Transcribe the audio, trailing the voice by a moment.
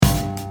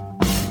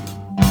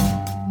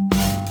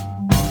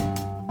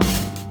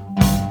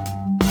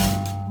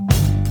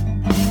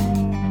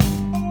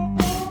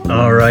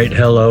right,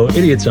 hello,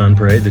 Idiots on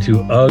Parade, the Too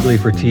Ugly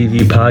for TV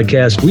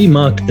podcast. We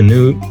mocked the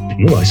new.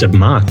 Oh, I said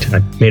mocked. I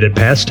made it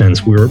past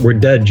tense. We're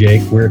dead,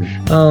 Jake.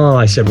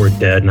 I said we're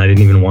dead, and I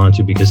didn't even want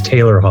to because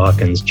Taylor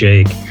Hawkins,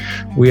 Jake.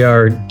 We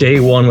are day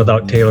one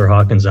without Taylor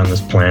Hawkins on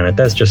this planet.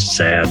 That's just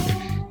sad.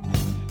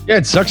 Yeah,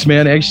 it sucks,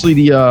 man. Actually,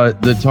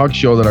 the talk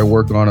show that I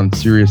work on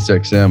Sirius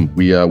XM,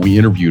 we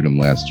interviewed him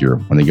last year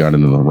when he got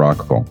into the Rock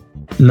Hall.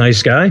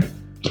 Nice guy.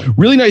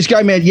 Really nice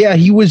guy, man. Yeah,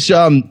 he was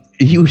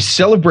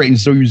celebrating,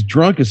 so he was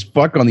drunk as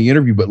fuck on the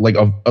interview, but like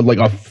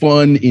a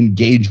fun,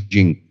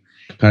 engaging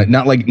kind of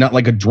not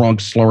like a drunk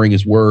slurring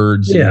his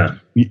words. Yeah,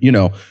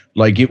 and,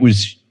 like it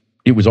was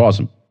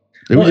awesome.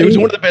 It was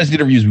one of the best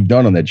interviews we've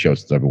done on that show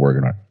since I've been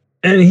working on it.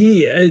 And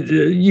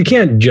you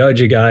can't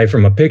judge a guy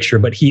from a picture,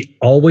 but he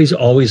always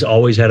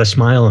had a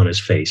smile on his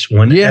face.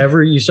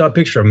 Whenever you saw a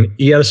picture of him,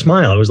 he had a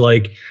smile. It was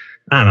like,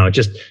 I don't know,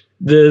 just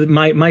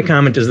my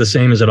comment is the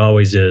same as it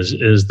always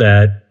is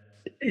that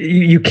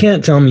you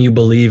can't tell me you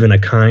believe in a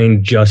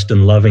kind, just,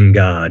 and loving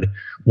God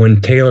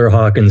when Taylor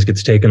Hawkins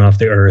gets taken off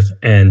the earth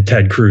and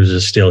Ted Cruz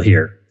is still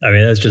here. I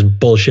mean, that's just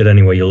bullshit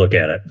any way you look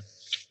at it.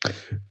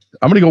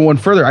 I'm going to go one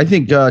further. I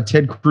think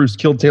Ted Cruz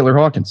killed Taylor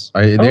Hawkins.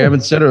 They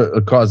haven't said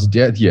a cause of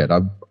death yet.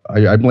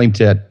 I blame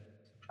Ted.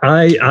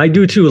 I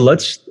do too.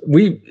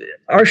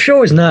 Our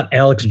show is not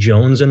Alex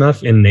Jones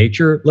enough in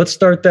nature. Let's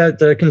start that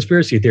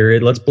conspiracy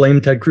theory. Let's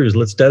blame Ted Cruz.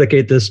 Let's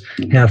dedicate this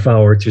half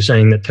hour to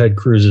saying that Ted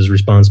Cruz is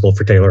responsible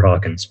for Taylor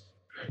Hawkins.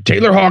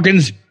 Taylor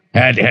Hawkins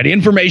had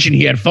information.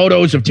 He had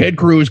photos of Ted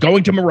Cruz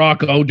going to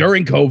Morocco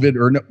during COVID,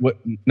 or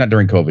not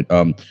during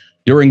COVID.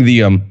 During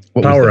the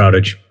power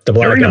outage.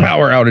 During the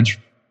power outage.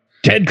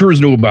 Ted Cruz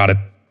knew about it.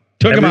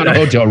 Took him out of a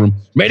hotel room.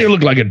 Made it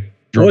look like it.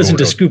 It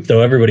wasn't a scoop, though.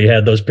 Everybody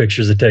had those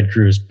pictures of Ted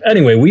Cruz.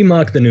 Anyway, we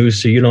mock the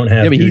news, so you don't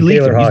have to. He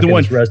leaked it. He's the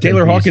one.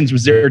 Taylor Hawkins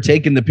was there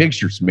taking the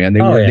pictures, man.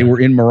 They were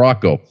in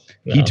Morocco.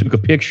 Yeah. He took a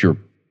picture,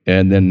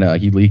 and then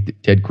he leaked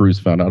it. Ted Cruz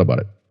found out about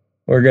it.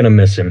 We're going to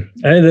miss him.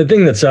 And the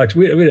thing that sucks,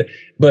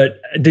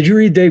 but did you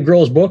read Dave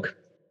Grohl's book?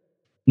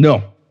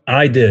 No.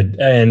 I did,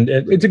 and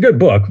it's a good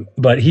book,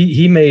 but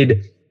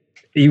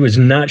he was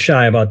not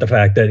shy about the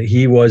fact that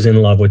he was in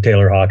love with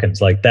Taylor Hawkins.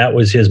 Like, that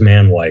was his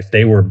man wife.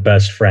 They were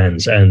best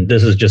friends. And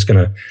this is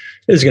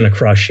gonna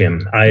crush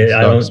him.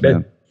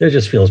 It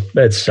just feels,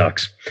 it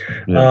sucks.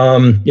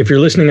 Yeah. If you're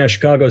listening on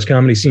Chicago's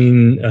Comedy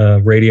Scene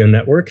Radio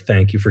Network,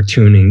 thank you for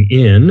tuning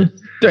in.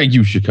 Thank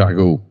you,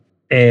 Chicago.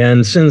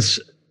 And since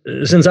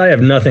I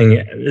have nothing,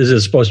 this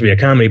is supposed to be a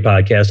comedy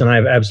podcast, and I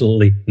have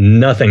absolutely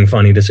nothing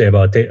funny to say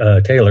about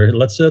Taylor.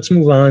 Let's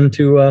move on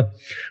to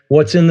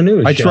what's in the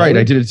news. I tried.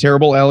 I did a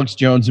terrible Alex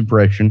Jones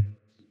impression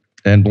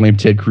and blamed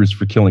Ted Cruz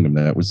for killing him.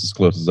 That was as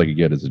close as I could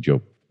get as a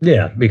joke.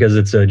 Yeah, because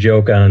it's a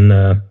joke on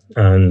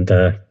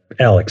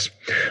Alex.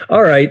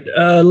 All right,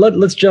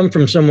 let's jump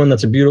from someone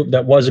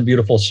that was a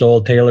beautiful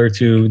soul, Taylor,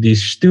 to the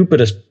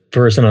stupidest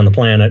person on the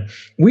planet.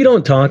 We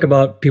don't talk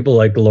about people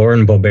like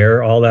Lauren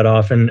Boebert all that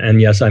often, and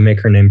yes, I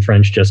make her name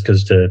French just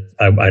because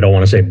I don't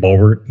want to say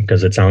Boebert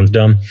because it sounds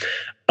dumb,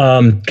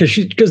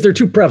 because they're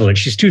too prevalent.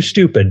 She's too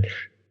stupid,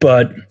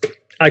 but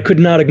I could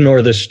not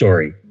ignore this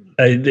story.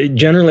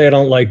 Generally, I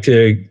don't like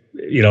to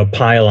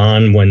pile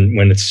on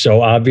when it's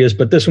so obvious,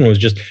 but this one was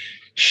just,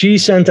 she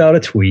sent out a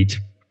tweet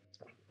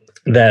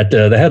that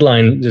the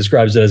headline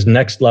describes it as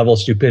next level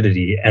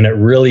stupidity, and it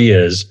really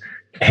is.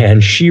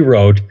 And she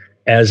wrote,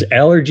 "As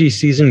allergy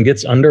season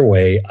gets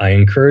underway, I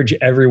encourage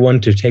everyone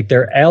to take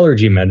their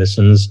allergy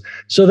medicines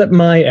so that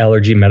my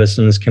allergy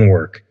medicines can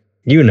work.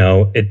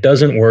 It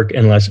doesn't work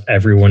unless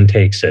everyone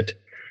takes it."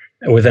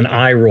 With an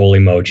eye roll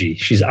emoji.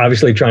 She's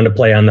obviously trying to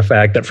play on the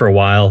fact that for a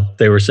while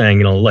they were saying,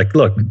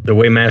 look, the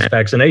way mass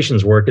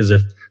vaccinations work is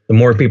if the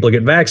more people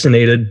get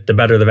vaccinated, the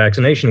better the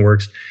vaccination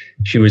works.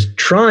 She was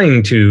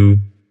trying to,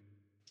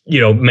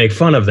 make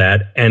fun of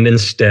that, and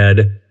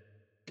instead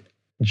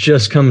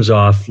just comes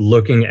off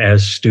looking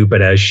as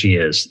stupid as she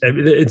is.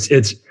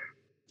 It's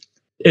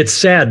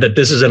sad that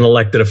this is an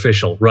elected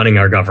official running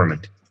our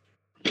government.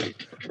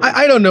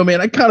 I don't know,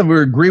 man. I kind of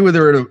agree with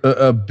her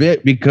a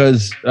bit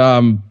because,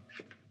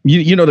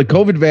 the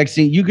COVID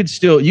vaccine, you can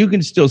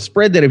still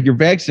spread that if you're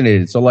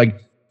vaccinated. So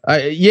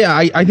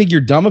I think you're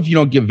dumb if you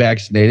don't get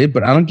vaccinated,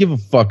 but I don't give a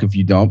fuck if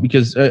you don't,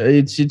 because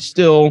it's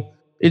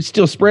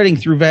still spreading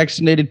through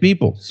vaccinated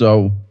people.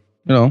 So,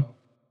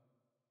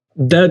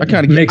 that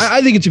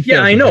I think it's a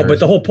fair I know, but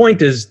the whole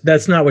point is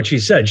that's not what she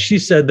said. She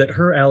said that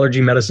her allergy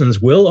medicines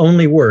will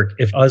only work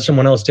if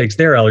someone else takes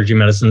their allergy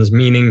medicines,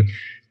 meaning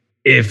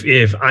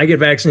if I get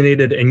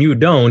vaccinated and you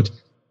don't,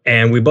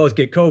 and we both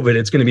get COVID,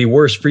 it's going to be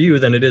worse for you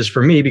than it is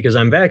for me because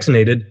I'm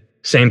vaccinated.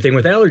 Same thing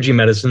with allergy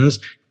medicines.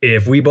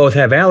 If we both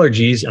have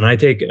allergies and I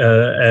take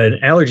an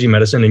allergy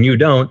medicine and you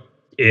don't,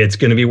 it's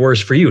going to be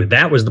worse for you.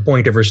 That was the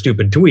point of her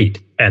stupid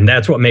tweet. And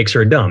that's what makes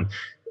her dumb.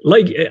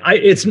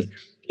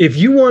 If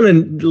you want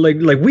to,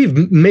 like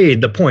we've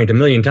made the point a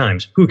million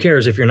times, who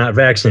cares if you're not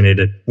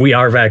vaccinated? We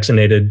are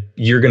vaccinated.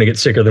 You're going to get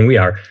sicker than we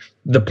are.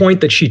 The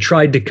point that she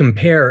tried to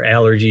compare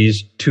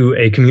allergies to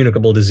a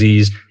communicable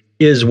disease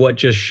is what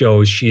just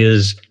shows she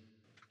is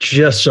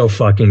just so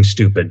fucking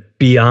stupid,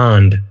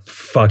 beyond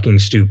fucking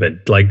stupid.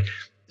 Like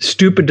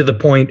stupid to the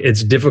point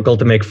it's difficult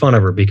to make fun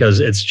of her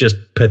because it's just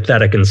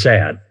pathetic and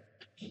sad.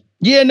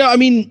 Yeah, no, I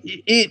mean,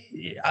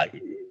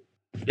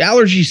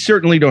 allergies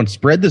certainly don't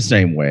spread the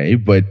same way,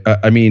 but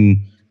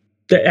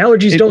the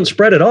allergies don't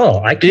spread at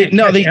all. I can't.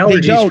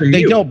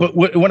 They don't. But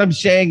what I'm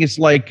saying is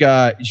like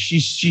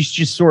she's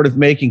just sort of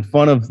making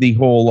fun of the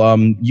whole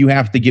you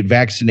have to get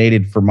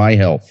vaccinated for my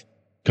health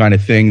kind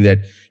of thing. That,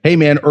 hey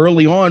man,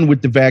 early on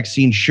with the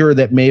vaccine, sure,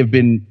 that may have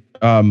been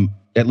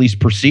at least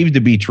perceived to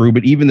be true,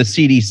 but even the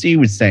CDC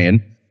was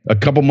saying a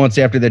couple months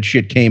after that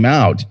shit came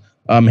out,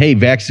 hey,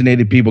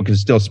 vaccinated people can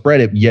still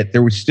spread it. Yet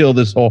there was still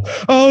this whole,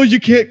 oh, you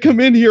can't come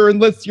in here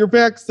unless you're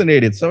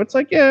vaccinated. So it's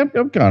like, yeah,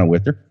 I'm kind of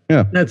with her.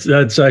 Yeah,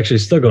 that's actually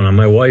still going on.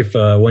 My wife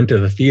went to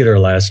the theater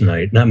last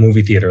night, not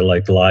movie theater,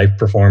 like the live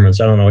performance.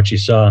 I don't know what she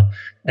saw,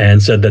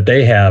 and said that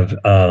they have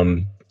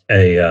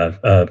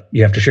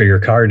you have to show your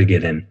card to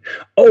get in.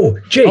 Oh,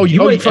 Jake,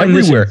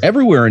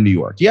 everywhere in New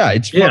York. Yeah,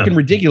 it's fucking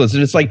ridiculous.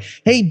 And it's like,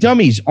 hey,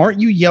 dummies,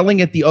 aren't you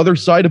yelling at the other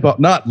side about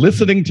not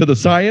listening to the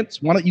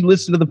science? Why don't you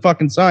listen to the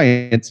fucking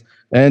science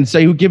and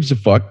say, who gives a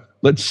fuck?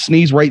 Let's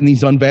sneeze right in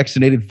these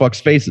unvaccinated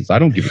fucks' faces. I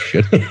don't give a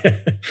shit.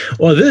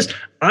 Well,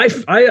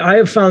 I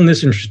have found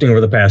this interesting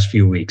over the past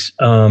few weeks.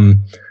 My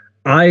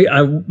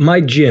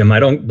gym, I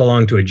don't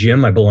belong to a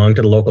gym. I belong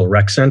to the local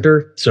rec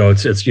center. So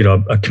it's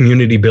a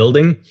community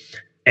building.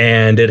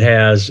 And it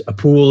has a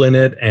pool in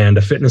it and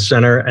a fitness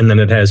center. And then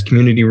it has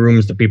community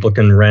rooms that people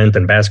can rent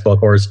and basketball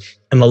courts.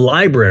 And the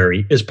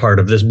library is part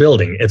of this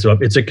building.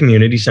 It's a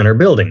community center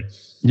building.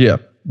 Yeah.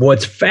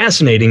 What's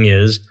fascinating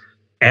is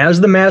as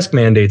the mask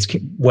mandates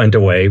went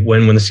away,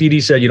 when the CD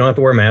said you don't have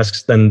to wear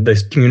masks, then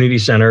the community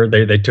center,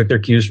 they took their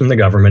cues from the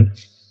government.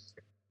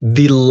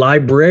 The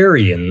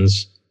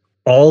librarians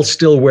all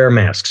still wear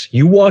masks.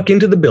 You walk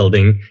into the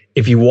building.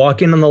 If you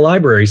walk in on the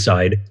library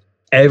side,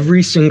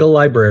 every single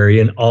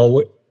librarian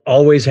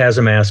always has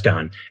a mask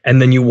on.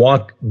 And then you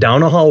walk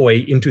down a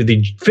hallway into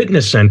the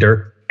fitness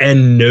center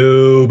and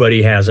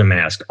nobody has a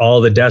mask.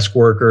 All the desk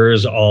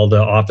workers, all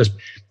the office,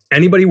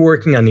 anybody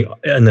working on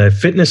the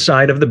fitness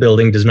side of the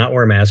building does not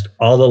wear a mask.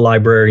 All the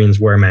librarians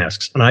wear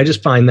masks. And I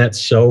just find that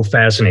so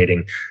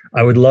fascinating.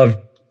 I would love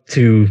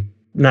to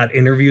not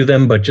interview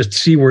them, but just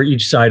see where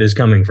each side is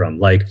coming from.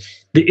 Like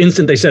the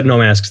instant they said no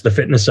masks, the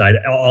fitness side,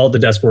 all the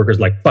desk workers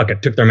like, fuck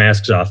it, took their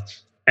masks off.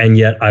 And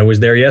yet I was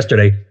there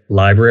yesterday.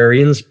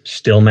 Librarians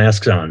still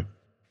masks on.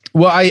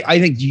 Well, I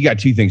think you got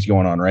two things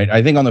going on, right?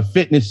 I think on the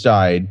fitness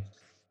side,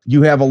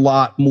 you have a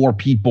lot more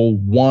people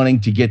wanting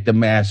to get the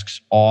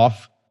masks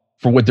off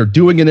for what they're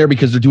doing in there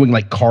because they're doing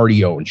like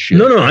cardio and shit.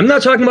 No, I'm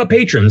not talking about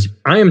patrons.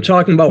 I am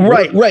talking about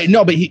right.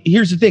 No, but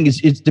here's the thing: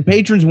 is the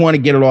patrons want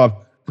to get it off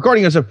for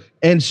cardio and stuff.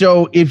 And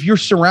so if you're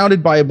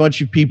surrounded by a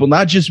bunch of people,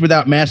 not just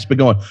without masks, but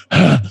going,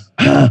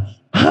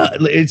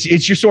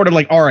 it's you're sort of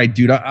like, all right,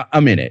 dude,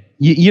 I'm in it.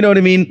 You know what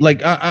I mean?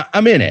 Like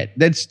I'm in it.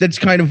 That's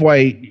kind of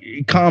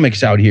why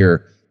comics out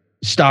here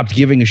stopped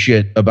giving a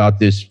shit about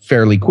this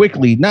fairly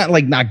quickly. Not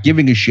like not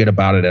giving a shit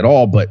about it at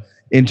all, but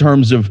in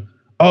terms of,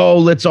 oh,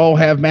 let's all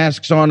have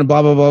masks on and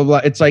blah blah blah blah.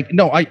 It's like,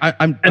 no,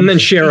 I'm and then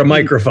share a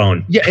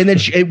microphone. Yeah, and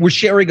then we're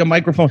sharing a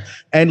microphone,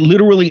 and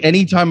literally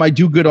anytime I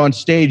do good on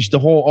stage, the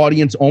whole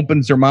audience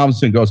opens their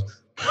mouths and goes,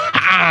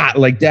 ha,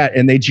 like that,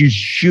 and they just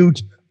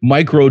shoot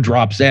micro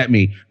drops at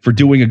me for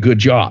doing a good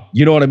job.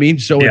 You know what I mean?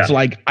 So It's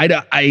like,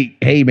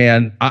 hey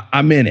man,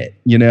 I'm in it,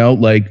 you know,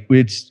 like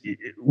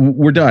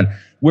we're done.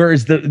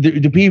 Whereas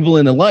the people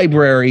in the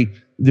library,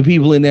 the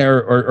people in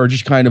there are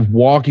just kind of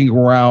walking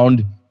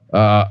around,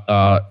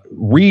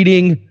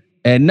 reading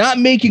and not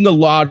making a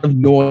lot of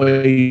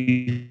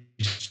noise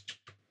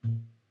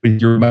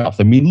with your mouth.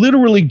 I mean,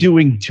 literally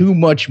doing too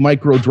much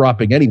micro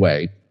dropping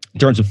anyway, in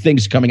terms of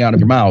things coming out of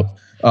your mouth.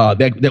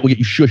 That will get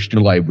you shushed in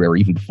a library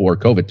even before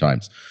COVID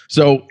times.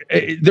 So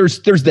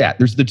there's that.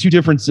 There's the two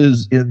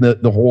differences in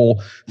the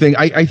whole thing.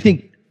 I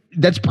think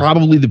that's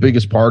probably the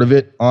biggest part of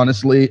it,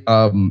 honestly.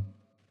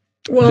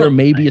 There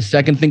may be a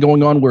second thing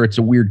going on where it's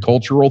a weird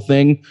cultural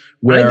thing.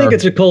 Where I think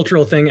it's a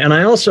cultural thing, and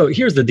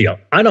here's the deal.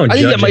 I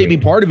think that might be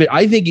part of it.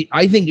 I think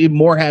it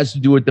more has to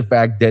do with the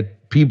fact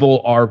that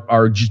people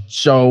are just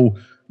so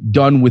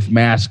done with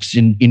masks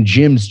in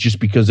gyms just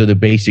because of the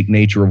basic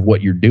nature of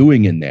what you're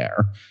doing in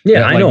there.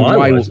 Yeah, I know.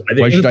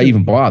 Why should I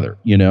even bother?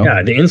 You know?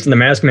 Yeah, the instant the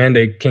mask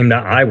mandate came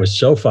down, I was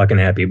so fucking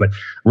happy. But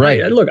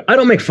right, look, I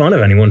don't make fun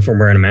of anyone for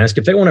wearing a mask.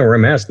 If they want to wear a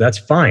mask, that's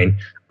fine.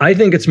 I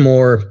think it's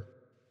more,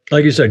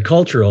 like you said,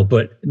 cultural.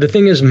 But the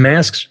thing is,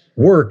 masks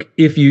work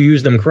if you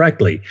use them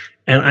correctly.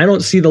 And I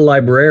don't see the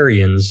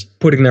librarians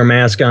putting their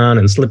mask on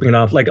and slipping it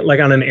off like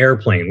on an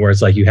airplane where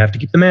it's like you have to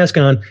keep the mask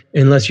on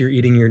unless you're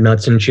eating your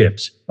nuts and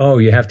chips. Oh,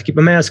 you have to keep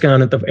a mask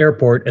on at the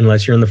airport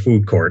unless you're in the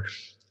food court.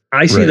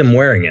 I see them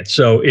wearing it.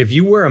 So if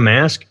you wear a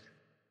mask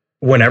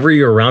whenever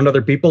you're around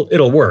other people,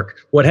 it'll work.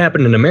 What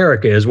happened in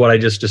America is what I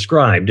just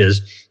described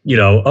is,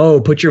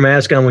 put your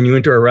mask on when you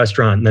enter a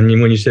restaurant. And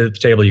then when you sit at the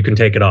table, you can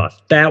take it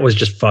off. That was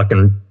just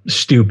fucking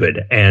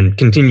stupid and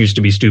continues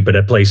to be stupid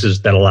at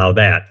places that allow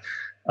that.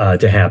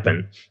 to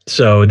happen.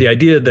 So the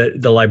idea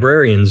that the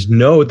librarians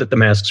know that the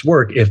masks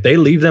work, if they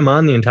leave them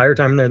on the entire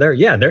time they're there,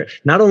 they're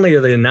not only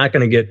are they not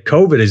going to get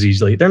COVID as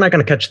easily, they're not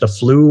going to catch the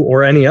flu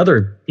or any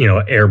other,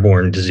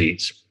 airborne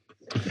disease.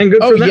 And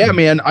good for them. Yeah,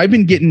 man. I've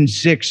been getting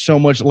sick so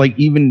much. Like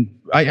even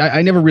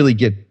I never really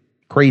get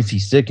crazy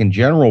sick in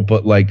general,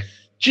 but like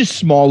just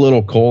small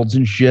little colds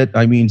and shit.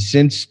 I mean,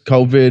 since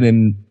COVID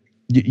and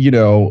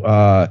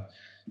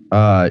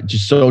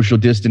just social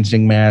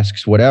distancing,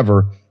 masks,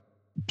 whatever,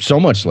 so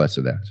much less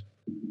of that.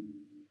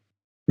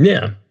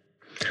 Yeah.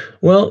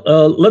 Well,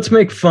 let's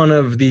make fun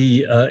of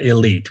the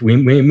elite. We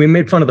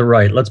made fun of the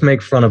right. Let's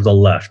make fun of the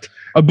left.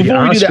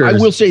 Before we do that, I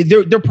will say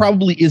there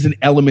probably is an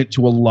element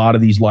to a lot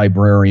of these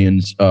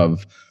librarians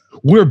of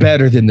we're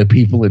better than the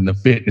people in the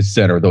fitness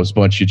center, those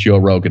bunch of Joe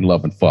Rogan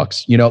loving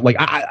fucks. Like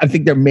I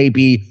think there may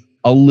be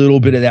a little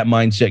bit of that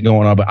mindset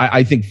going on, but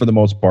I think for the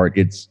most part,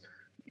 it's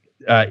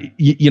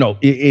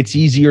it's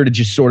easier to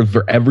just sort of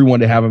for everyone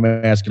to have a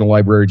mask in a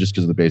library just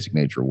because of the basic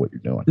nature of what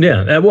you're doing.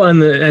 Yeah. Well,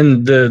 and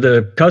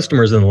the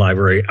customers in the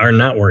library are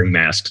not wearing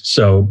masks.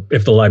 So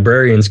if the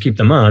librarians keep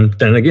them on,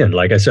 then again,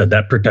 like I said,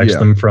 that protects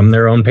them from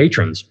their own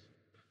patrons.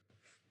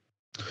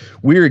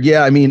 Weird.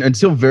 Yeah. I mean,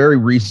 until very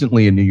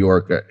recently in New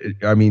York,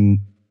 I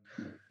mean,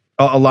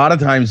 a lot of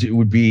times it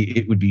would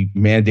be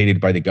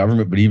mandated by the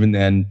government, but even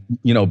then,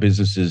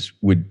 businesses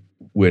would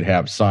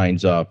have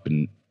signs up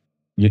and,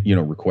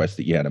 request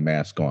that you had a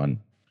mask on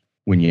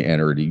when you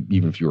entered,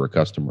 even if you were a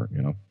customer,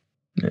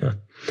 Yeah.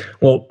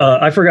 Well,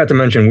 I forgot to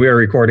mention, we are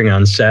recording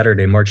on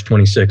Saturday, March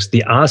 26th.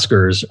 The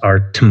Oscars are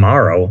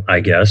tomorrow, I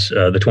guess,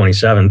 the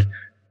 27th.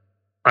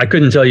 I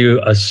couldn't tell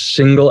you a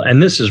single,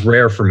 and this is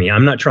rare for me.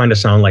 I'm not trying to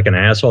sound like an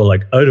asshole,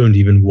 like I don't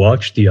even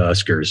watch the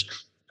Oscars.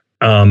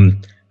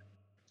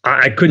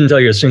 I couldn't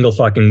tell you a single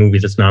fucking movie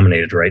that's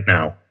nominated right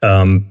now.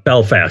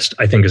 Belfast,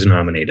 I think, is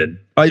nominated.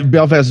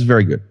 Belfast is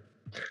very good.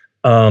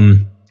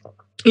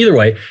 Either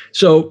way,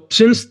 so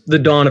since the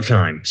dawn of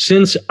time,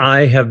 since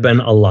I have been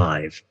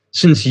alive,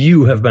 since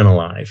you have been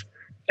alive,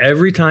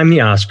 every time the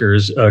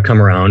Oscars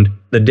come around,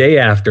 the day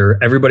after,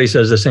 everybody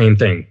says the same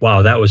thing.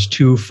 Wow, that was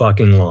too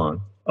fucking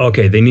long.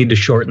 Okay, they need to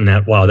shorten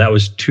that. Wow, that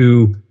was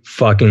too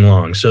fucking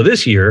long. So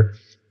this year,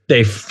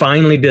 they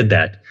finally did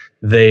that.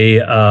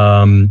 They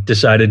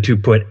decided to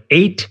put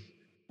 8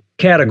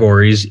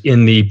 categories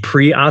in the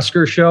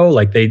pre-Oscar show.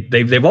 Like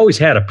they've always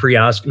had a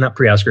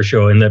pre-Oscar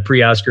show. In the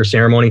pre-Oscar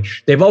ceremony,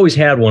 they've always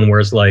had one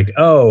where it's like,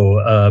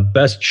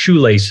 best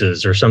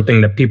shoelaces or something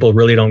that people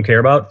really don't care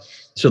about.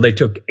 So they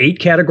took 8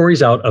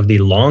 categories out of the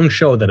long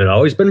show that had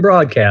always been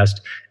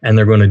broadcast, and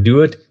they're going to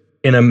do it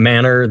in a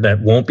manner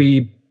that won't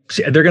be.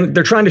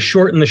 They're trying to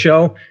shorten the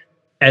show,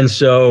 and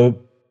so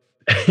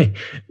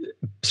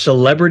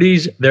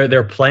celebrities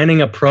they're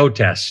planning a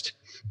protest.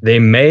 They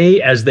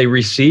may, as they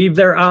receive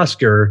their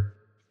Oscar,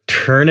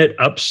 turn it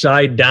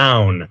upside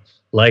down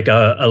like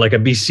a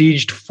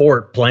besieged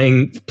fort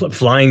flying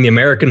the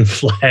American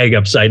flag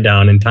upside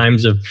down in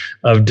times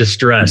of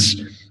distress.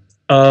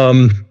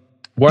 Why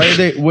are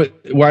they?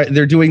 Why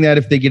they're doing that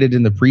if they get it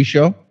in the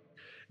pre-show?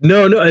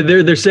 No,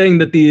 they're saying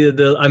that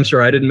the I'm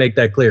sorry, I didn't make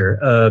that clear.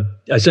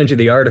 I sent you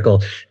the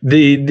article.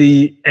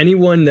 The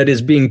anyone that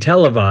is being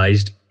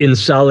televised in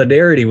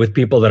solidarity with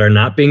people that are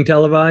not being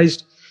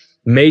televised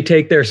may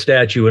take their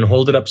statue and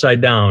hold it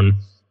upside down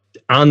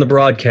on the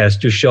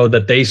broadcast to show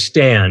that they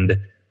stand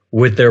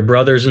with their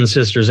brothers and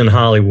sisters in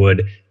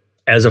Hollywood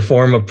as a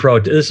form of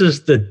protest. This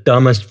is the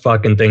dumbest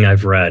fucking thing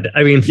I've read.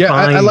 I mean, yeah,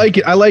 fine, I like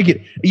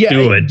it. Yeah,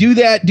 do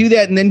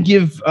that, and then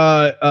give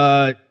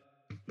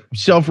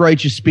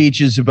self-righteous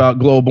speeches about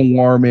global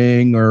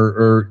warming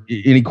or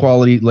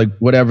inequality, like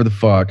whatever the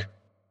fuck.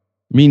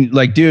 I mean,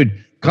 like,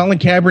 dude, Colin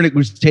Kaepernick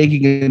was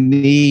taking a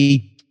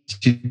knee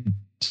to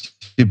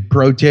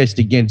protest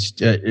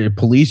against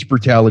police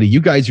brutality. You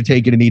guys are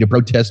taking a knee to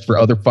protest for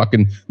other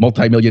fucking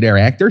multimillionaire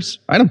actors.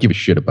 I don't give a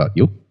shit about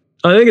you.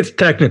 I think it's a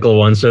technical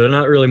one, so they're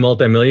not really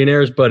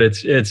multimillionaires, but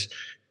it's.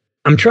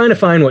 I'm trying to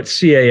find what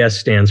CAS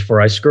stands for.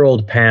 I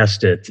scrolled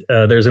past it.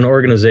 There's an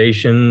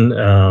organization,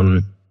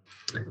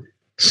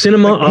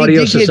 Cinema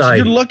Audio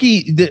Society. You're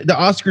lucky the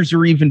Oscars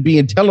are even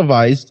being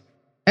televised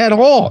at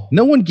all.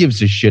 No one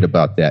gives a shit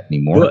about that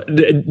anymore. Well,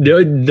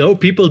 no,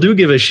 people do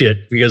give a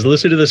shit, because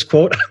listen to this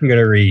quote I'm going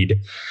to read.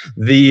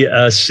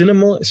 The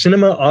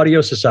Cinema Audio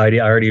Society,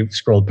 I already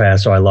scrolled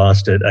past, so I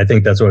lost it. I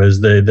think that's what it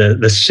is.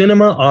 The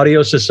Cinema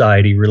Audio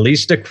Society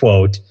released a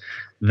quote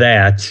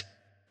that,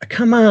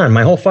 come on,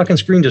 my whole fucking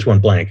screen just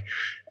went blank,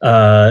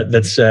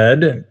 that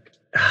said,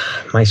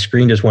 my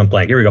screen just went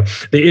blank. Here we go.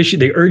 They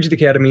urged the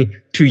Academy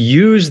to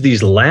use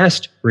these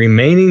last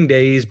remaining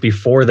days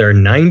before their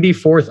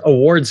 94th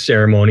awards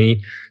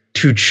ceremony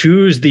to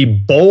choose the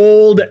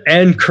bold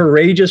and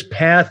courageous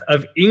path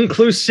of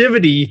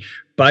inclusivity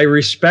by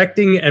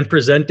respecting and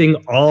presenting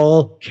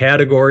all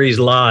categories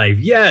live.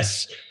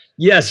 Yes,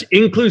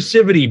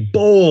 inclusivity,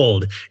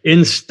 bold.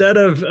 Instead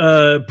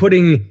of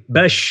putting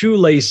best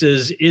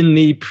shoelaces in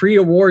the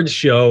pre-awards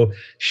show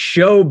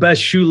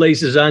best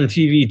shoelaces on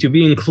TV to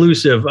be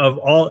inclusive of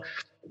all.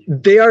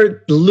 They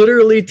are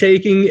literally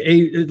taking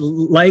a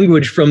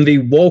language from the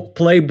woke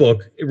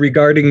playbook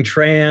regarding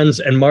trans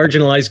and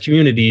marginalized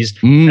communities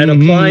and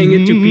applying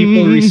it to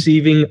people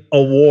receiving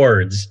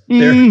awards.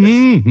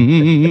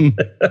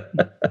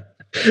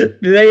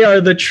 They are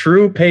the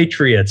true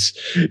patriots.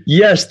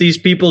 Yes, these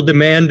people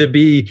demand to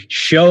be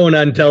shown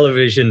on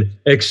television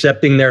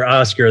accepting their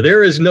Oscar.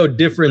 There is no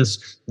difference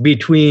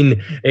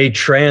between a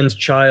trans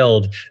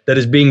child that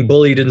is being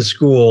bullied in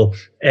school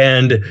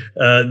and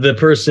the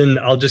person,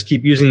 I'll just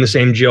keep using the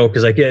same joke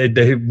because I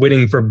get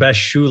winning for best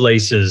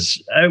shoelaces.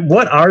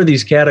 What are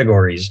these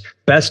categories?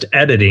 Best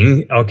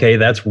editing. Okay,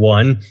 that's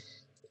one.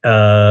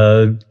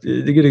 Sound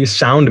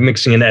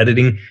mixing and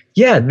editing.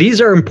 Yeah,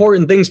 these are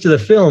important things to the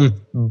film,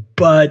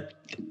 but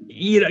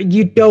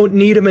you don't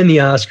need them in the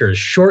Oscars.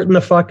 Shorten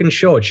the fucking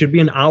show. It should be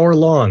an hour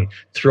long.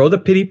 Throw the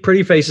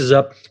pretty faces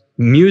up.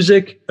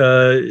 Music,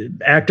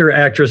 actor,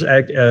 actress,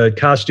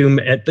 costume.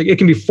 It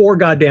can be 4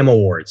 goddamn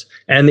awards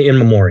and the in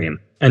memoriam.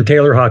 And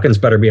Taylor Hawkins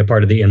better be a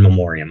part of the in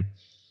memoriam,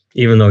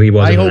 even though he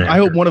wasn't. I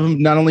hope one of them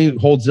not only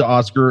holds the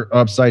Oscar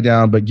upside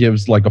down, but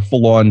gives like a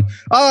full on.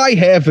 I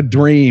have a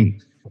dream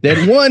that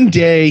one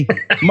day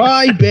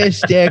my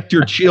best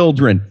actor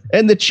children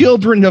and the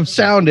children of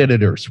sound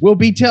editors will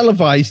be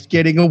televised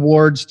getting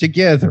awards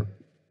together.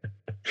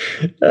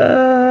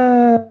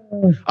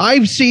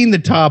 I've seen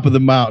the top of the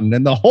mountain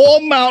and the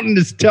whole mountain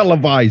is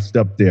televised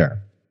up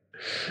there.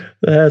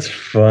 That's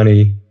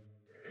funny.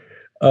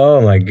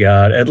 Oh my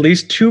God. At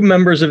least 2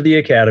 members of the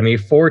Academy,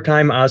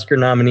 4-time Oscar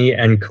nominee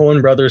and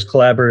Coen Brothers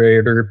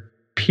collaborator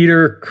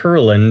Peter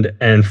Kurland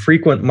and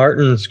frequent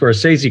Martin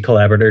Scorsese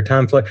collaborator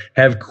Tom Fleck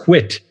have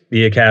quit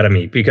the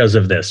Academy because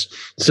of this.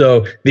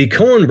 So the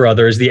Coen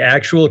brothers, the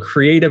actual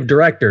creative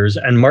directors,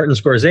 and Martin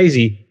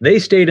Scorsese, they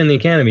stayed in the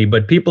Academy,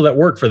 but people that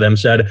work for them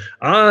said,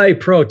 I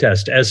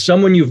protest. As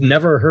someone you've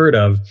never heard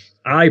of,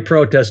 I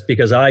protest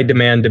because I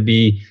demand to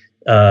be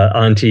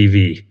on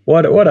TV.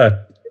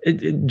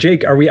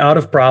 Jake, are we out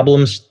of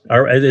problems?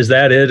 Is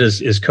that it?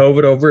 Is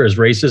COVID over? Is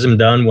racism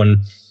done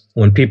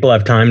when people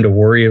have time to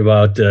worry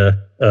about the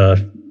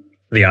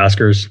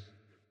Oscars?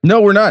 No,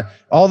 we're not.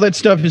 All that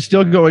stuff is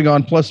still going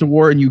on, plus a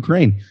war in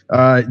Ukraine.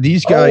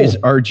 These guys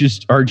are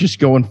just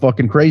going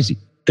fucking crazy.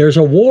 There's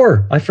a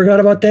war. I forgot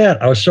about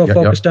that. I was so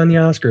focused on the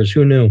Oscars.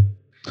 Who knew?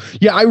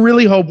 Yeah, I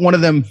really hope one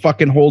of them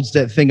fucking holds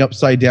that thing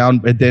upside down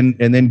and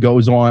then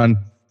goes on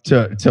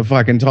to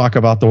fucking talk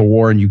about the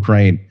war in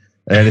Ukraine.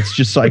 And it's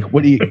just like,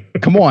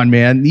 come on,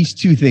 man. These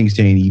two things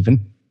ain't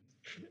even.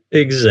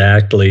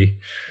 Exactly.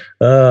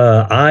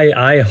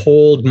 I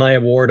hold my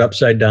award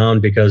upside down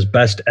because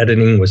best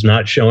editing was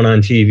not shown on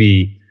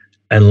TV.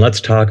 And let's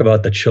talk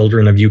about the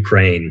children of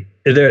Ukraine.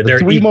 They're the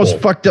 3 most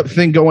fucked up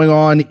thing going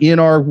on in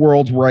our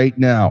world right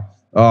now.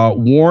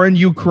 War in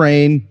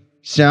Ukraine,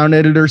 sound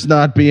editors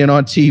not being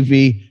on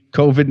TV,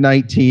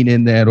 COVID-19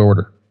 in that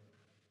order.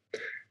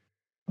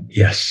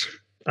 Yes,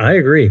 I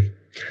agree.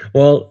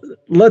 Well,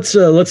 let's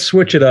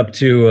switch it up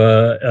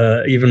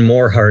to even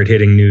more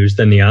hard-hitting news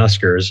than the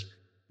Oscars.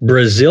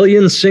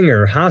 Brazilian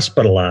singer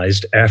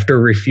hospitalized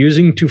after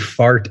refusing to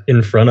fart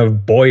in front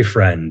of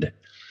boyfriend.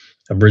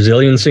 A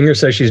Brazilian singer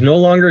says she's no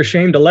longer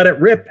ashamed to let it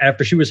rip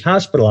after she was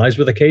hospitalized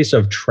with a case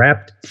of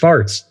trapped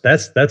farts.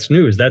 That's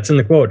news. That's in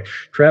the quote.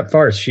 Trapped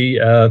farts. She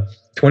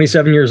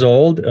 27 years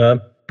old,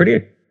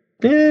 pretty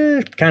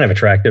kind of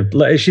attractive.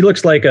 She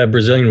looks like a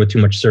Brazilian with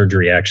too much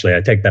surgery, actually. I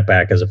take that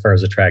back as far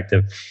as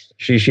attractive.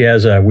 She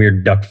has a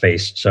weird duck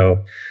face,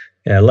 so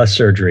less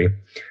surgery.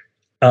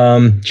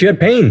 She had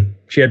pain.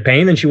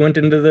 And she went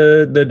into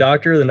the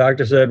doctor. The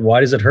doctor said, "Why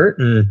does it hurt?"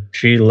 And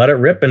she let it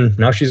rip, and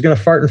now she's going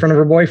to fart in front of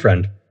her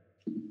boyfriend.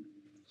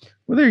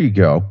 Well, there you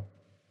go.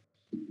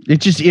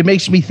 It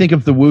makes me think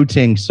of the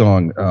Wu-Tang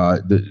song,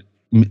 the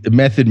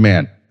Method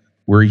Man,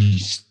 where he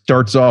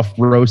starts off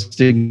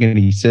roasting and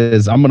he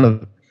says, "I'm going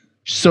to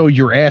sew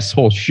your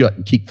asshole shut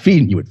and keep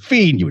feeding you and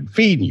feeding you and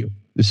feeding you."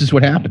 This is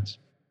what happens.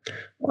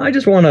 Well, I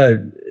want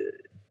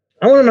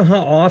to know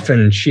how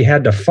often she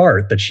had to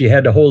fart, that she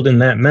had to hold in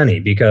that many,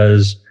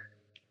 because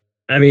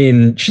I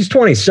mean, she's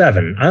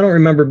 27. I don't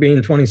remember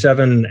being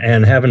 27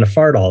 and having to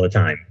fart all the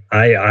time.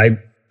 I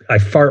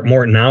fart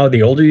more now.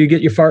 The older you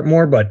get, you fart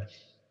more, but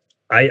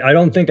I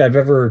don't think I've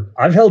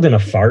held in a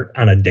fart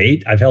on a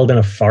date. I've held in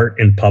a fart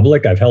in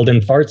public. I've held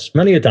in farts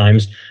many a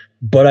times,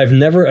 but I've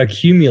never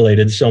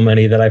accumulated so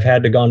many that I've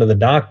had to go to the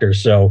doctor.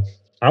 So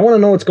I want to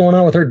know what's going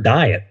on with her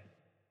diet.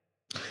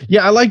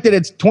 Yeah, I like that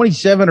it's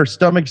 27. Her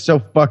stomach's so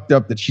fucked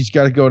up that she's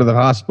got to go to the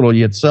hospital,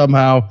 yet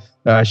somehow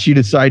she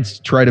decides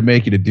to try to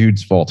make it a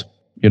dude's fault.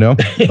 You know,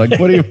 like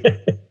what do you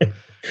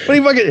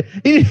fucking?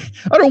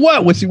 I don't know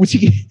what was he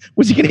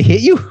going to hit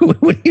you?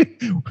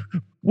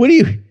 What are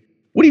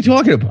you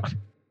talking about?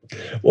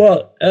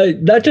 Well,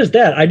 not just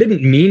that. I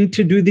didn't mean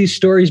to do these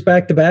stories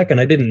back to back, and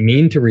I didn't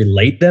mean to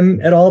relate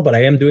them at all. But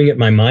I am doing it in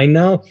my mind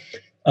now.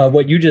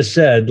 What you just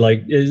said,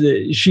 like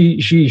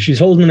she's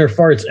holding her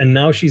farts, and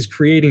now she's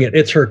creating it.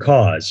 It's her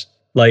cause.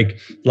 Like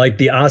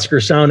the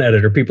Oscar sound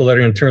editor, people that are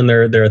going to turn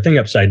their thing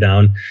upside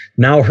down.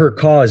 Now her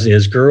cause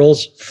is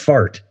girls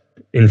fart.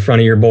 in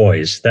front of your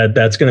boys.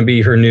 That's going to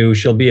be her new.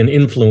 She'll be an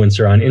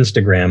influencer on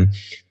Instagram,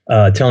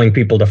 telling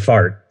people to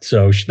fart.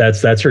 So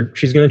that's her.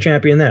 She's going to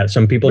champion that.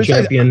 Some people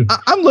champion.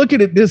 I'm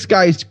looking at this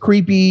guy's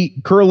creepy,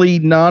 curly,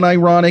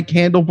 non-ironic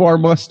handlebar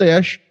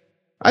mustache.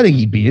 I think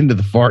he'd be into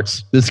the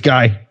farts. This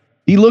guy,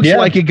 he looks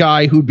like a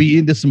guy who'd be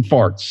into some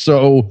farts.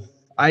 So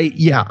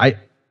I'm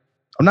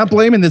not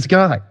blaming this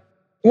guy.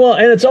 Well,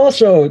 and it's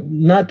also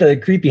not the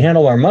creepy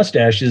handlebar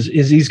mustache. Is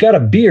he's got a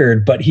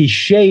beard, but he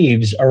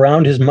shaves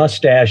around his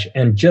mustache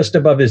and just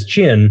above his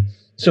chin,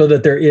 so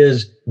that there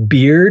is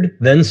beard,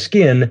 then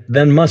skin,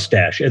 then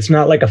mustache. It's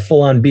not like a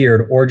full-on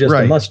beard or just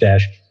a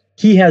mustache.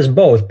 He has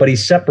both, but he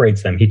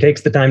separates them. He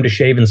takes the time to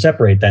shave and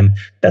separate them.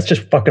 That's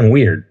just fucking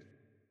weird.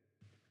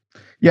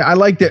 Yeah, I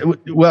like that.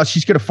 Well,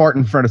 she's gonna fart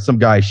in front of some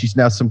guy. She's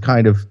now some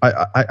kind of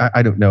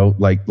I don't know,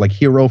 like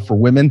hero for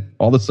women.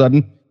 All of a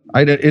sudden,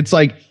 it's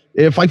like,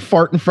 if I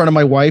fart in front of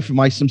my wife, am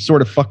I some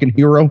sort of fucking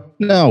hero?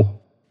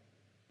 No.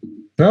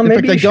 Well,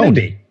 maybe you should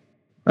be.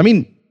 I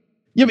mean,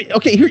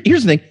 okay.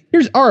 Here's the thing.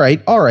 All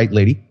right,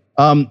 lady.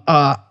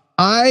 I've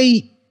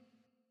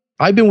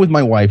been with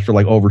my wife for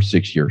like over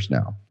 6 years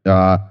now.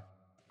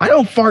 I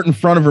don't fart in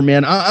front of her,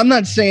 man. I'm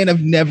not saying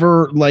I've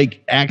never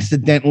like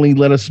accidentally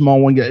let a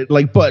small one get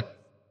but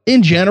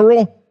in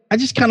general, I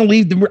just kind of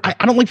leave the.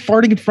 I don't like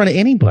farting in front of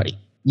anybody.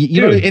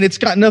 You know, and it's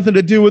got nothing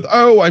to do with,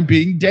 I'm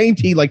being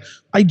dainty. Like,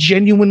 I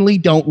genuinely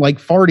don't like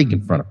farting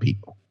in front of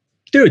people.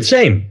 Dude,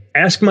 same.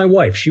 Ask my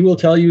wife. She will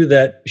tell you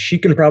that she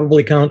can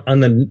probably count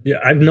on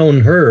I've known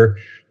her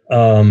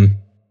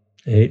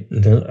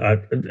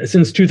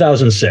since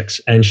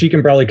 2006, and she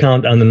can probably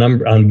count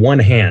on one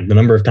hand the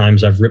number of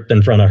times I've ripped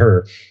in front of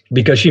her,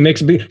 because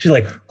she's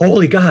like,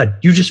 holy God,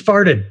 you just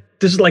farted.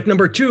 This is like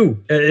number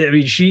 2. I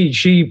mean,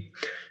 she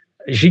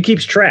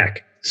keeps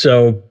track.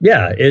 So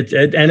yeah,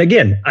 and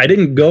again, I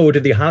didn't go to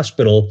the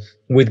hospital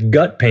with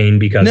gut pain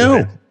because of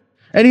it.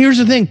 And here's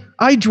the thing: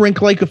 I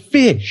drink like a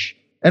fish,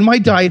 and my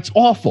diet's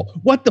awful.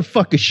 What the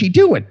fuck is she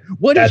doing?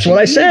 That's what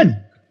I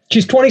said.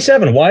 She's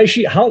 27. Why is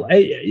she? How?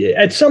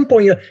 At some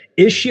point,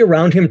 is she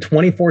around him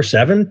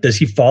 24/7? Does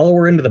he follow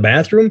her into the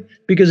bathroom?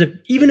 Because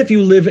even if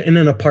you live in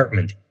an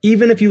apartment,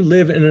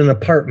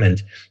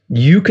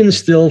 you can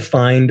still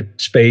find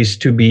space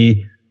to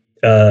be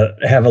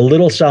have a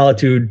little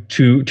solitude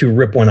to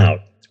rip one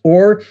out.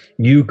 Or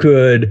you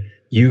can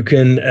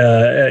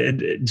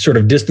sort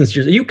of distance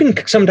yourself. You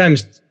can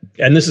sometimes,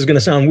 and this is going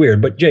to sound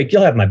weird, but Jake,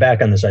 you'll have my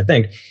back on this, I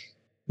think.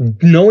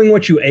 Knowing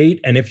what you ate,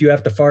 and if you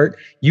have to fart,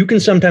 you can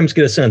sometimes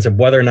get a sense of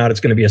whether or not it's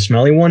going to be a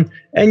smelly one.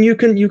 And you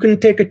can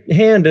take a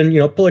hand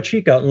and pull a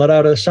cheek out and let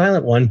out a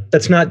silent one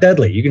that's not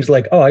deadly. You can just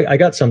like, I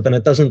got something.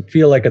 It doesn't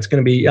feel like it's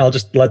going to be. I'll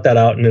just let that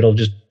out and it'll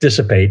just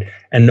dissipate,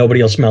 and nobody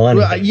will smell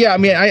anything. Well, yeah, I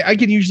mean, I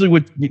can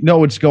usually know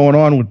what's going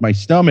on with my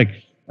stomach.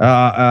 So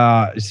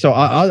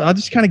I'll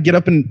just kind of get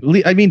up and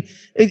leave. I mean,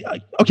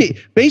 okay,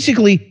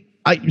 basically,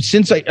 I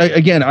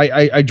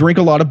drink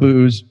a lot of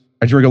booze.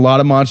 I drink a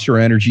lot of Monster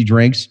Energy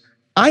drinks.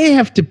 I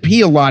have to pee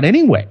a lot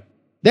anyway.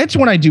 That's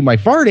when I do my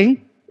farting.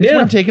 It's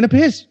when I'm taking a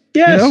piss.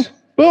 Yes.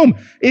 Boom.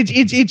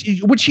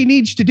 It's what she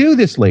needs to do,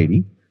 this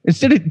lady.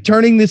 Instead of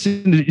turning this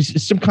into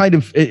some kind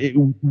of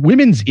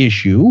women's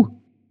issue,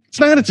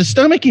 it's a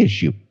stomach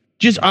issue.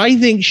 I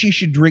think she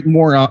should drink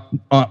more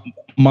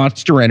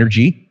Monster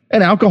Energy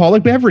and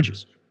alcoholic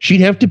beverages.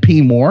 She'd have to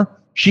pee more.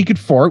 She could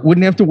fart,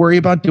 wouldn't have to worry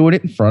about doing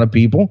it in front of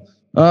people.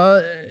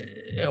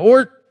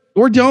 Or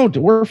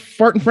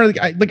fart in front of the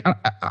guy.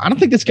 I don't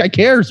think this guy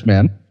cares,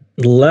 man.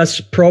 Less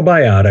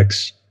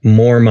probiotics,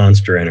 more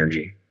Monster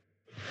Energy.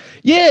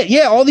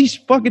 Yeah. All these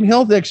fucking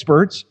health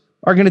experts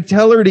are going to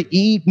tell her to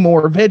eat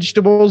more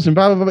vegetables and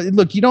blah, blah, blah.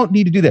 Look, you don't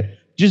need to do that.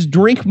 Just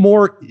drink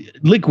more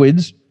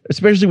liquids,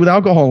 especially with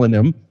alcohol in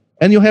them,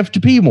 and you'll have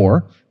to pee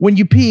more. When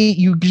you pee,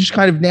 you just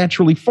kind of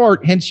naturally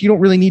fart. Hence, you don't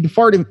really need to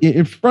fart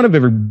in front of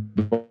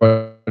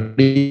everybody.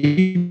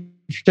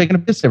 You're taking a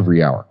piss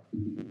every hour.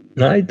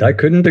 I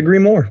couldn't agree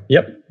more.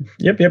 Yep.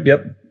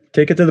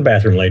 Take it to the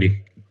bathroom,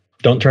 lady.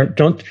 Don't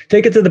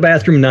take it to the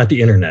bathroom, not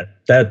the internet.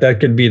 That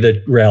could be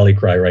the rally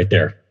cry right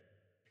there.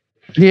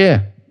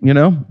 Yeah.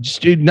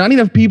 Just not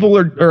enough people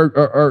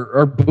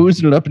are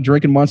boozing it up and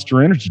drinking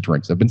Monster Energy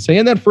drinks. I've been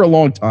saying that for a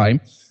long time.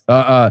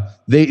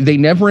 They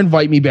never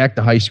invite me back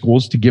to high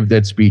schools to give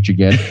that speech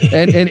again.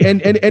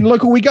 And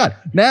look what we got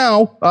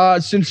now.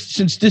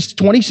 Since this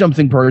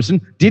 20-something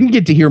person didn't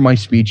get to hear my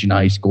speech in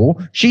high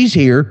school, she's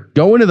here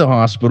going to the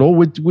hospital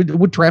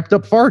with trapped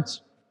up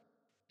farts.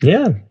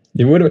 Yeah,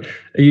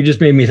 you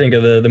just made me think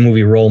of the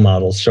movie Role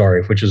Models.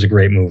 Sorry, which is a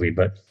great movie,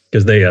 but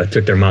because they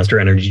took their Monster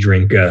Energy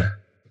drink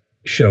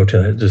show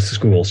to the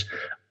schools.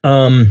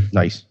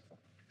 Nice.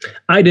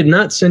 I did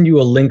not send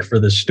you a link for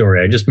this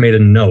story. I just made a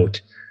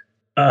note.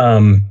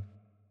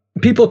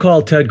 People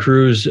call Ted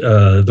Cruz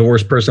the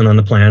worst person on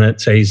the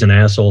planet, say he's an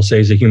asshole, say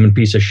he's a human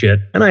piece of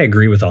shit. And I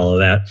agree with all of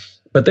that.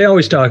 But they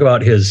always talk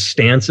about his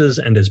stances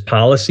and his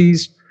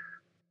policies.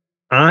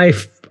 I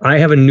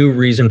have a new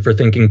reason for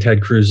thinking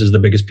Ted Cruz is the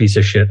biggest piece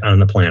of shit on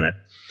the planet.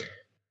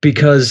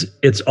 Because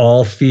it's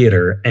all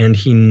theater and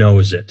he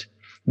knows it.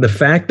 The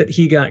fact that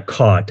he got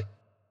caught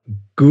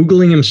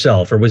Googling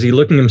himself, or was he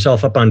looking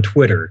himself up on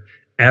Twitter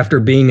after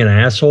being an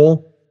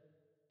asshole?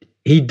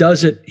 He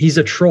does it. He's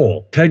a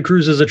troll. Ted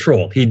Cruz is a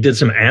troll. He did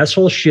some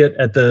asshole shit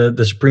at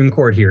the Supreme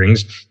Court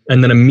hearings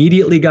and then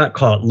immediately got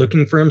caught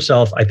looking for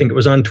himself. I think it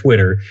was on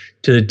Twitter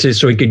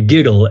so he could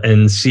giggle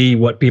and see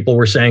what people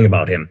were saying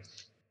about him.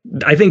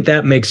 I think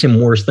that makes him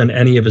worse than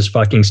any of his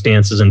fucking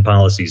stances and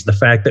policies. The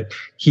fact that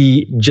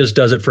he just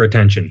does it for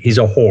attention. He's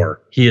a whore.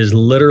 He is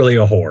literally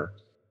a whore.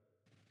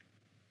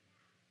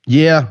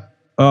 Yeah.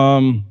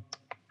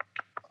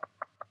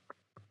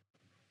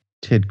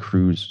 Ted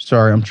Cruz.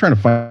 Sorry, I'm trying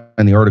to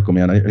find the article,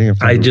 man.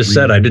 I just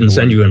said I didn't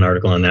send you an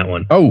article on that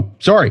one. Oh,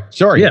 sorry.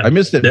 Yeah, I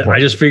missed it. I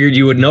just figured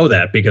you would know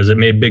that because it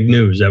made big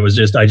news.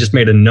 I just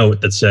made a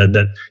note that said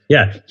that,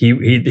 yeah,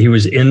 he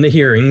was in the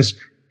hearings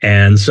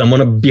and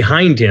someone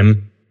behind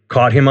him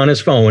caught him on his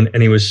phone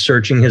and he was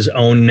searching his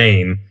own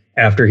name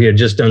after he had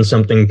just done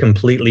something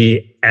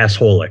completely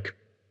assholic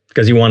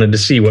because he wanted to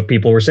see what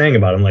people were saying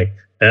about him. Like,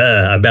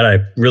 I bet I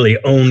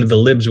really owned the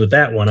libs with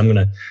that one. I'm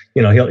going to,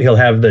 he'll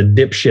have the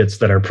dipshits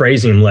that are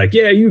praising him like,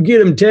 yeah, you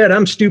get him, Ted.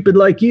 I'm stupid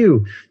like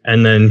you.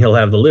 And then he'll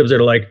have the libs that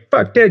are like,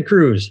 fuck Ted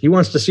Cruz. He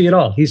wants to see it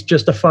all. He's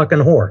just a fucking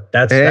whore.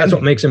 That's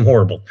what makes him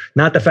horrible.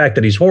 Not the fact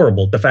that he's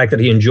horrible, the fact that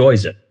he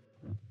enjoys it.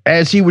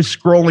 As he was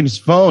scrolling his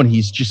phone,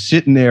 he's just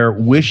sitting there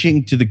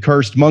wishing to the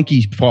cursed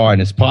monkey's paw in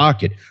his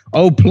pocket.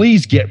 Oh,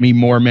 please get me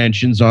more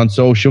mentions on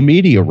social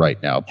media right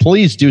now.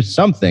 Please do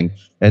something.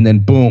 And then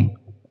boom,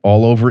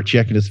 all over it,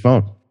 checking his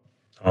phone.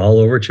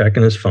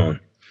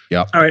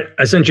 Yeah. All right.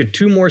 I sent you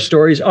 2 more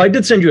stories. Oh, I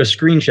did send you a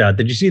screenshot.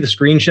 Did you see the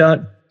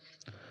screenshot?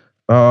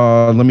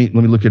 Let me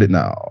look at it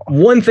now.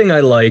 One thing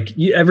I like,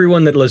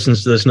 everyone that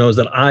listens to this knows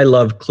that I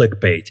love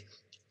clickbait.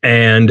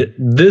 And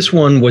this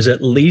one was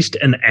at least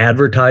an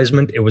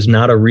advertisement. It was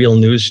not a real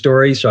news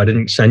story. So I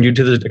didn't send you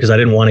to this because I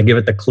didn't want to give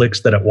it the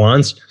clicks that it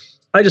wants.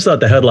 I just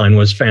thought the headline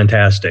was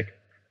fantastic.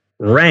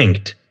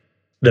 Ranked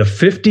the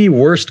 50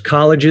 worst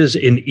colleges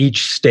in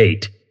each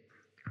state.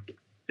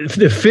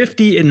 The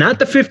 50, and not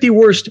the 50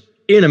 worst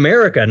in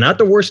America, not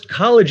the worst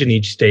college in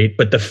each state,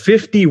 but the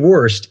 50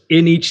 worst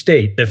in each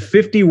state. The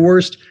 50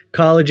 worst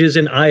colleges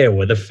in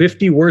Iowa, the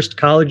 50 worst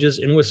colleges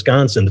in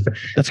Wisconsin.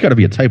 That's got to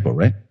be a typo,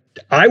 right?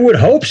 I would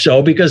hope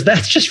so, because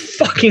that's just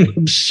fucking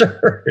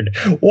absurd.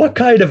 What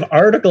kind of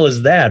article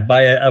is that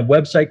by a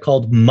website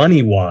called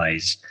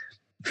MoneyWise?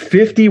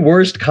 50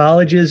 worst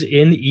colleges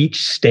in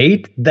each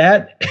state?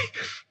 That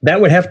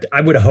would have to,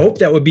 I would hope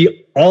that would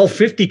be all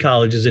 50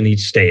 colleges in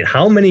each state.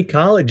 How many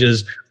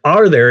colleges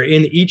are there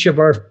in each of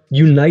our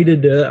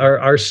united,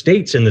 our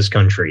states in this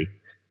country?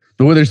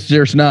 Well,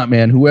 there's not,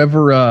 man.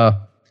 Whoever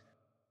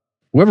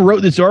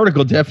wrote this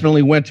article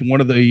definitely went to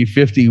one of the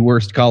 50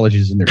 worst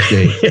colleges in their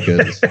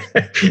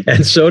state.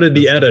 And so did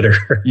the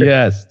editor.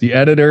 Yes, the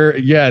editor.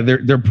 Yeah,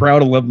 they're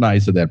proud alumni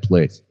of that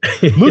place.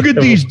 Look at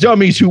these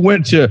dummies who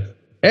went to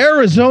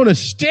Arizona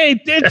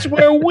State. That's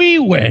where we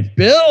went,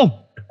 Bill.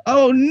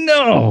 Oh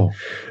no,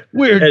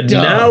 we're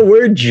dumb. Now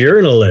we're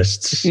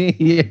journalists.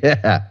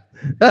 Yeah,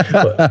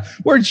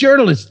 we're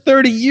journalists.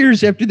 30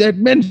 years after that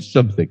meant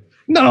something.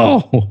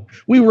 No,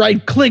 we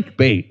write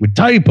clickbait with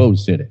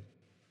typos in it.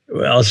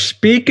 Well,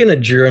 speaking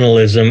of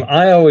journalism,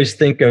 I always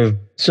think of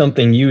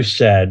something you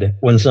said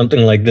when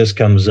something like this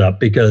comes up,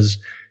 because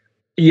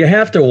you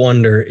have to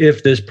wonder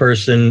if this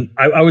person,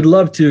 I would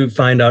love to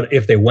find out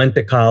if they went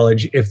to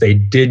college, if they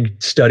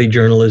did study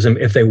journalism,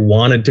 if they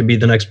wanted to be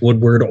the next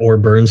Woodward or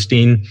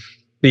Bernstein,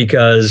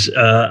 because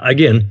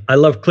again, I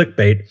love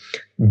clickbait.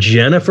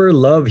 Jennifer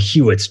Love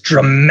Hewitt's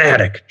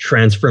dramatic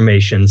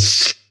transformation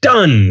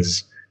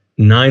stuns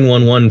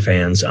 911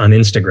 fans on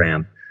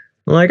Instagram.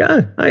 I'm like,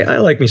 I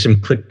like me some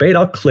clickbait.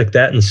 I'll click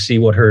that and see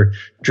what her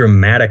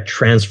dramatic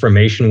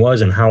transformation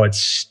was and how it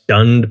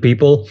stunned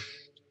people.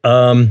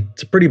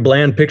 It's a pretty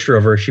bland picture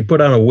of her. She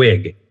put on a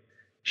wig.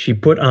 She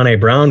put on a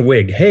brown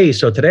wig. Hey,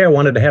 so today I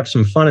wanted to have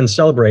some fun and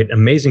celebrate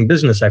amazing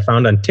business I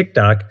found on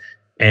TikTok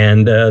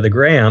and the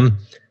gram.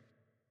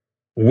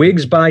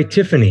 Wigs by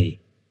Tiffany.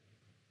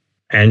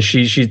 And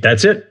she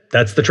that's it.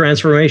 That's the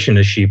transformation,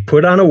 is she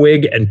put on a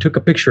wig and took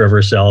a picture of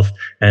herself,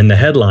 and the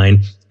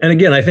headline. And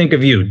again, I think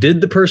of you. Did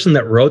the person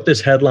that wrote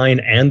this headline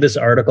and this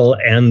article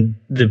and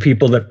the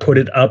people that put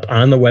it up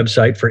on the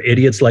website for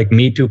idiots like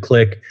me to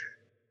click,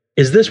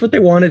 is this what they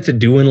wanted to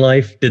do in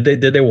life? Did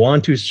they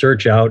want to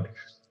search out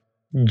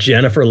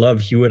Jennifer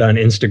Love Hewitt on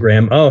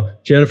Instagram? Oh,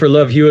 Jennifer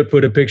Love Hewitt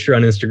put a picture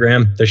on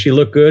Instagram. Does she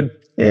look good?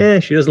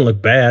 She doesn't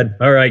look bad.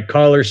 All right,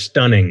 call her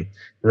stunning.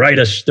 Write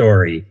a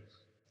story.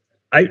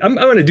 I'm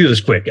going to do this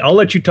quick. I'll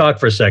let you talk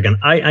for a second.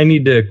 I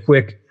need to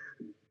quick.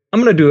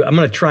 I'm going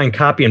to try and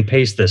copy and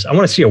paste this. I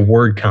want to see a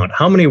word count.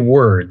 How many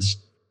words?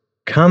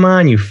 Come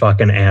on, you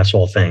fucking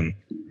asshole thing.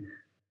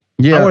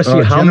 Yeah. I want to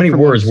see how many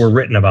words were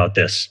written about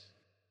this.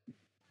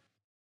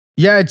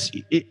 Yeah,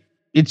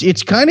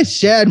 it's kind of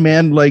sad,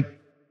 man. Like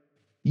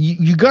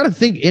you got to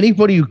think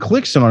anybody who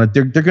clicks on it,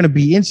 they're going to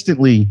be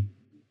instantly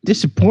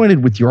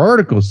disappointed with your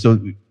article. So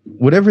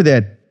whatever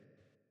that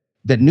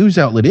news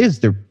outlet is,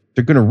 they're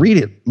going to read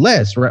it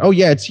less, right? Oh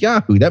yeah, it's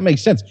Yahoo. That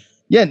makes sense.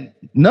 Yeah,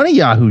 none of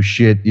Yahoo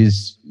shit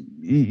is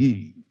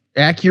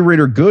accurate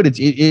or good.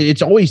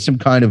 It's always some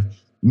kind of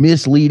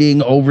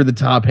misleading, over the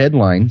top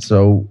headline.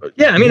 So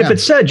yeah, I mean, if it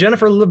said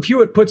Jennifer Love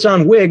Hewitt puts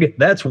on wig,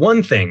 that's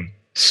one thing.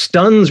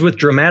 Stuns with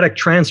dramatic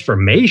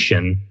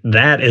transformation,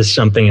 that is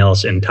something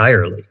else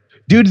entirely.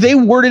 Dude, they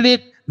worded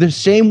it the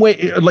same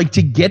way. Like,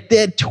 to get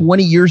that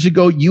 20 years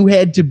ago, you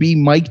had to be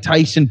Mike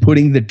Tyson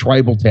putting the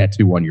tribal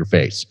tattoo on your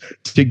face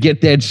to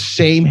get that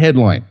same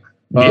headline.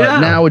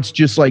 Now it's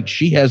just like,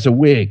 she has a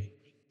wig.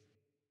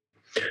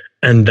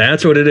 And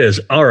that's what it is.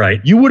 All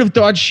right. You would have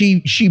thought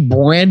she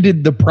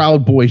branded the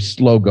Proud Boys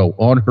logo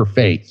on her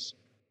face.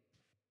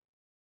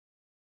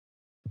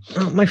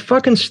 Oh, my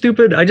fucking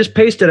stupid. I just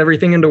pasted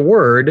everything into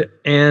Word,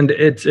 and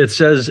it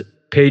says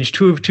page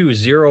 2 of 2,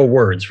 0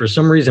 words. For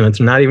some reason,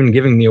 it's not even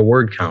giving me a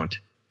word count.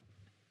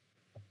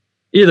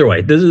 Either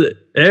way,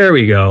 there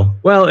we go.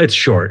 Well, it's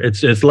short.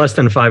 It's less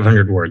than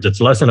 500 words.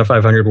 It's less than a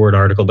 500 word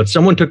article, but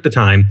someone took the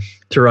time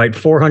to write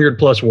 400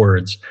 plus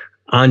words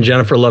on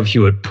Jennifer Love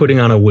Hewitt putting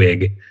on a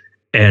wig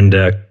and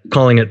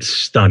calling it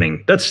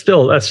stunning. That's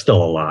still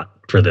a lot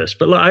for this.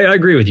 But I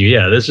agree with you.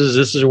 Yeah, this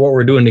is what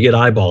we're doing to get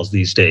eyeballs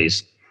these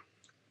days.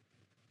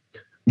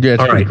 Yeah,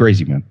 it's pretty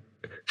crazy, man.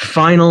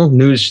 Final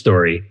news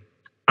story.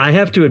 I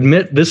have to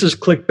admit, this is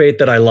clickbait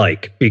that I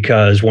like,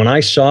 because when I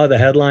saw the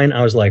headline,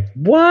 I was like,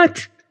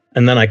 what?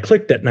 And then I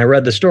clicked it and I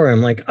read the story.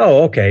 I'm like,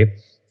 oh, okay.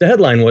 The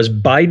headline was,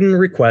 Biden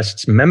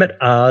requests Mehmet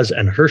Oz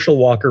and Herschel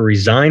Walker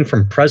resign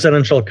from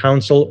presidential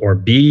council or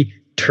be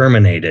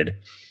terminated.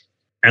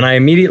 And I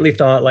immediately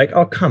thought, like,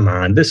 oh, come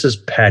on, this is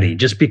petty.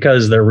 Just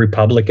because they're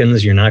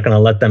Republicans, you're not going to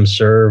let them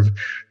serve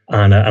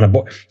on a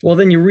board. Well,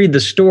 then you read the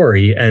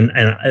story, and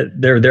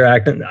they're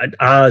acting.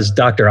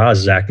 Dr. Oz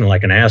is acting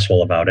like an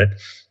asshole about it.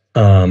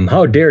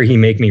 How dare he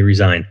make me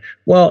resign?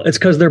 Well, it's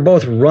because they're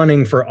both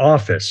running for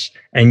office,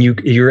 and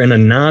you're in a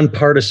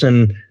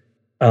nonpartisan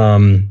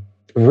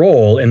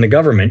role in the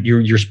government.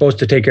 You're supposed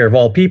to take care of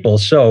all people.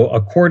 So,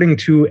 according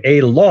to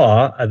a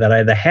law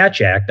the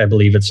Hatch Act, I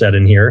believe it said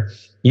in here,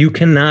 you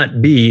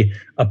cannot be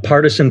a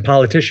partisan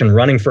politician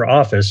running for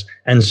office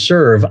and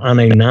serve on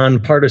a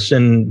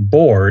nonpartisan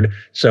board.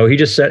 So he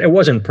just said, it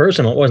wasn't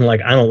personal. It wasn't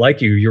like, I don't like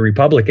you, you're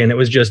Republican. It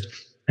was just,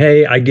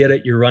 hey, I get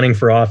it, you're running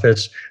for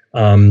office.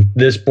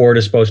 This board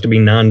is supposed to be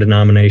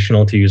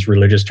non-denominational, to use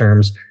religious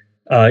terms.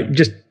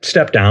 Just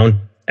step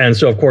down. And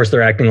so, of course,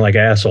 they're acting like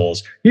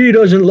assholes. He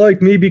doesn't like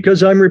me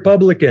because I'm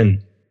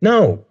Republican.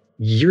 No,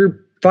 you're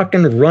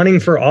fucking running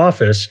for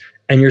office,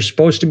 and you're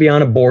supposed to be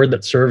on a board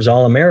that serves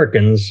all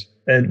Americans,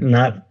 and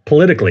not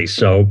politically.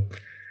 So,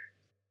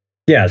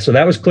 yeah, so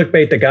that was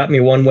clickbait that got me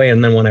one way,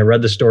 and then when I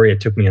read the story,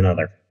 it took me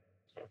another.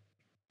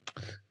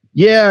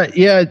 Yeah.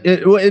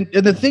 And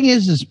the thing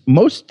is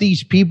most of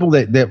these people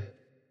that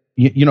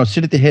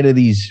sit at the head of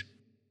these,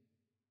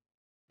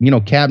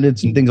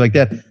 cabinets and things like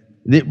that,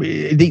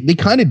 they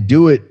kind of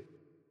do it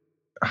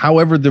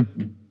however the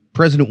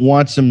president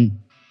wants them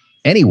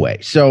anyway.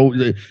 So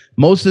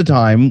most of the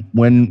time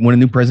when a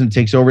new president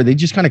takes over, they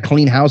just kind of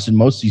clean house in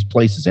most of these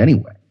places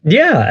anyway.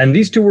 Yeah, and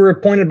these two were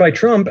appointed by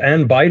Trump,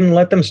 and Biden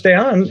let them stay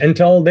on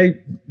until they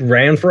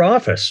ran for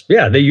office.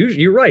 Yeah,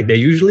 you're right. They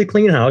usually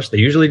clean house. They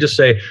usually just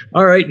say,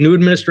 all right, new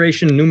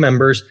administration, new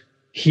members.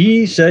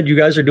 He said, you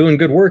guys are doing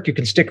good work. You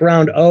can stick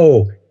around.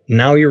 Oh,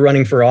 now you're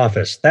running for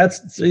office.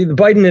 The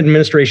Biden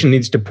administration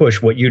needs to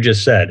push what you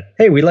just said.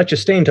 Hey, we let you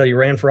stay until you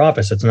ran for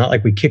office. It's not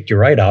like we kicked you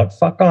right out.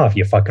 Fuck off,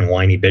 you fucking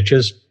whiny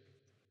bitches.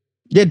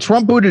 Yeah,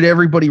 Trump booted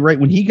everybody right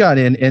when he got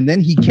in, and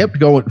then he kept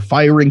going,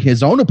 firing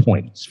his own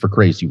appointments for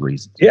crazy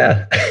reasons.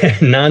 Yeah,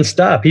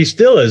 nonstop. He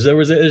still is.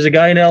 There's a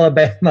guy in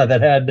Alabama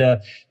that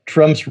had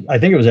Trump's, I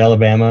think it was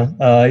Alabama.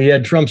 He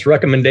had Trump's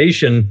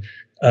recommendation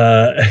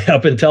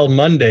up until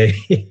Monday.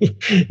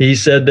 He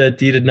said that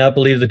he did not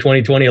believe the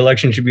 2020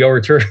 election should be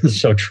overturned.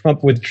 So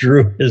Trump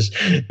withdrew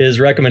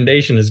his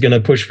recommendation, is going to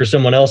push for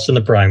someone else in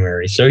the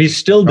primary. So he's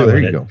still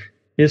doing it.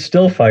 He's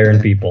still firing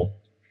people.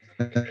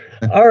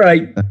 All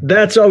right.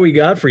 That's all we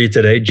got for you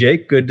today.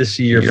 Jake, good to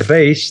see your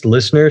face.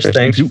 Listeners,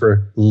 thanks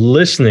for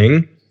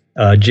listening.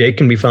 Jake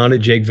can be found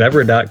at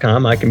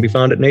jakevevra.com. I can be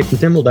found at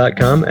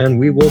nathantimmel.com. And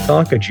we will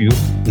talk at you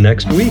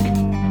next week.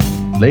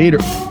 Later.